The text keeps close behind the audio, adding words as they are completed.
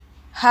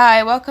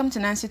Hi, welcome to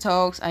Nancy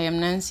Talks. I am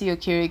Nancy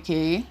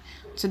Okereke.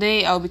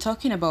 Today I'll be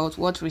talking about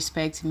what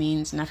respect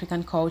means in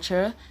African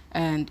culture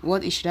and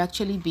what it should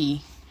actually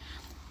be.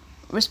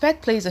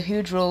 Respect plays a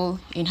huge role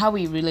in how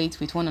we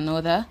relate with one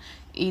another.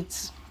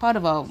 It's part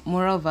of our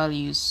moral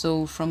values.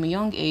 So, from a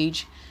young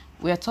age,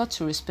 we are taught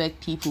to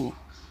respect people.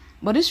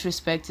 But this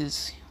respect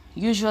is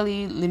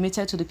usually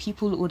limited to the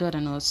people older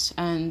than us,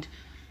 and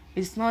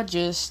it's not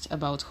just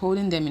about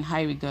holding them in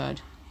high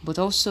regard, but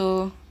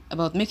also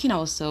about making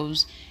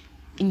ourselves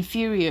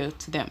inferior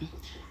to them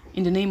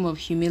in the name of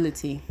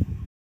humility.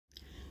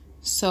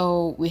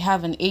 So we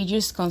have an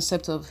ageist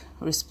concept of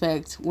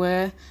respect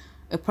where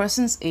a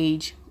person's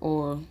age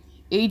or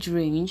age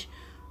range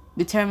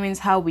determines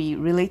how we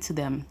relate to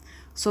them.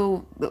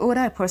 So the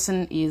older a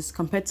person is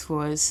compared to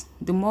us,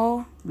 the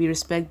more we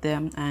respect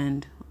them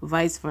and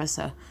vice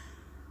versa.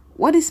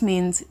 What this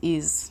means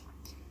is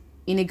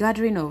in a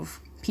gathering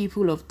of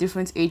people of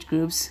different age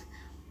groups,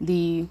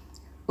 the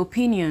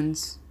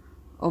opinions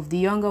of the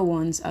younger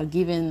ones are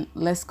given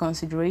less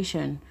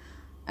consideration.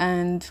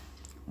 And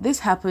this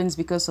happens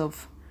because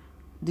of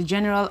the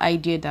general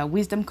idea that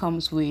wisdom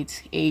comes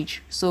with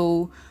age.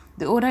 So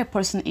the older a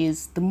person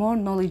is, the more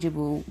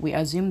knowledgeable we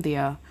assume they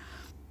are.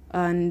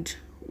 And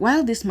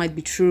while this might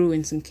be true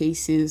in some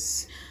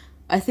cases,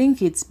 I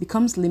think it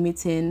becomes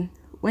limiting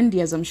when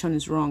the assumption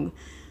is wrong.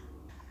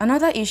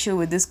 Another issue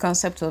with this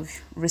concept of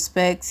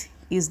respect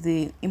is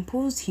the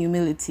imposed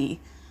humility.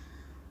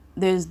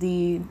 There's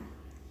the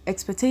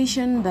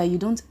expectation that you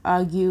don't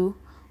argue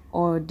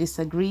or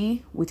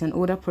disagree with an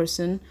older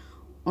person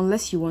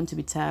unless you want to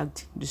be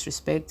tagged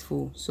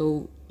disrespectful.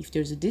 So, if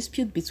there's a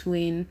dispute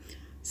between,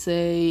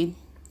 say,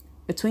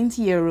 a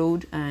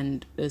 20-year-old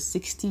and a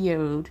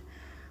 60-year-old,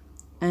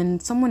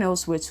 and someone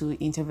else were to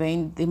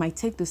intervene, they might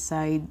take the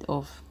side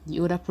of the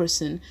older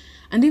person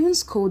and even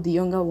scold the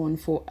younger one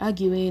for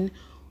arguing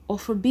or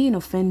for being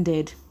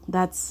offended.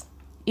 That's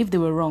if they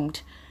were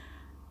wronged.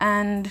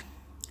 And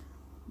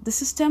this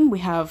system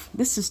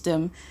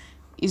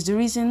is the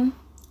reason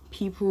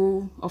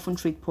people often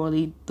treat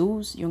poorly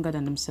those younger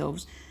than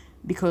themselves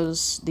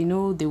because they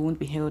know they won't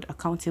be held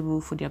accountable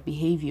for their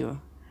behavior.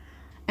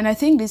 And I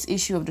think this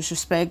issue of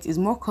disrespect is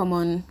more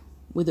common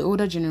with the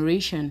older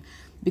generation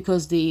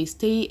because they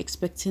stay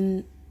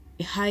expecting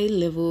a high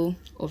level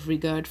of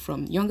regard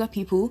from younger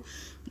people,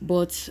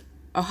 but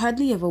are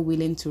hardly ever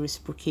willing to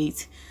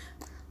reciprocate.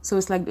 So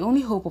it's like the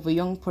only hope of a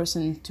young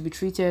person to be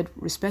treated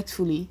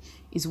respectfully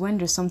is when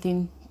there's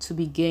something to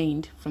be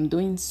gained from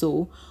doing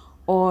so,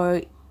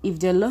 or if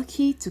they're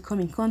lucky to come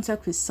in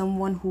contact with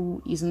someone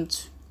who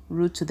isn't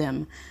rude to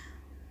them.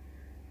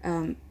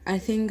 I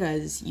think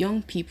as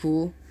young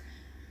people,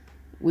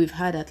 we've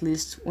had at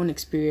least one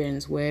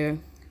experience where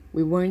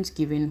we weren't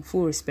given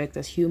full respect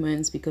as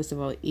humans because of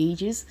our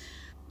ages.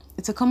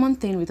 It's a common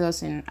thing with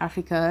us in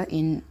Africa,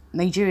 in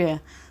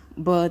Nigeria,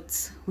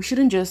 but we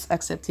shouldn't just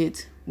accept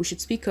it. We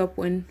should speak up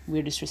when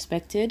we're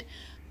disrespected.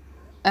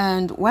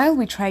 And while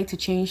we try to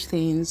change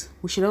things,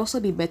 we should also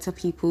be better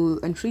people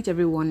and treat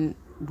everyone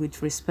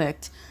with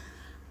respect.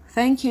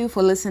 Thank you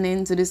for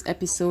listening to this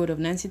episode of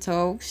Nancy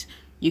Talks.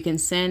 You can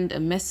send a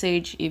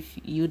message if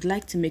you'd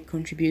like to make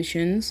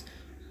contributions.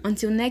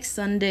 Until next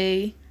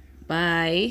Sunday, bye.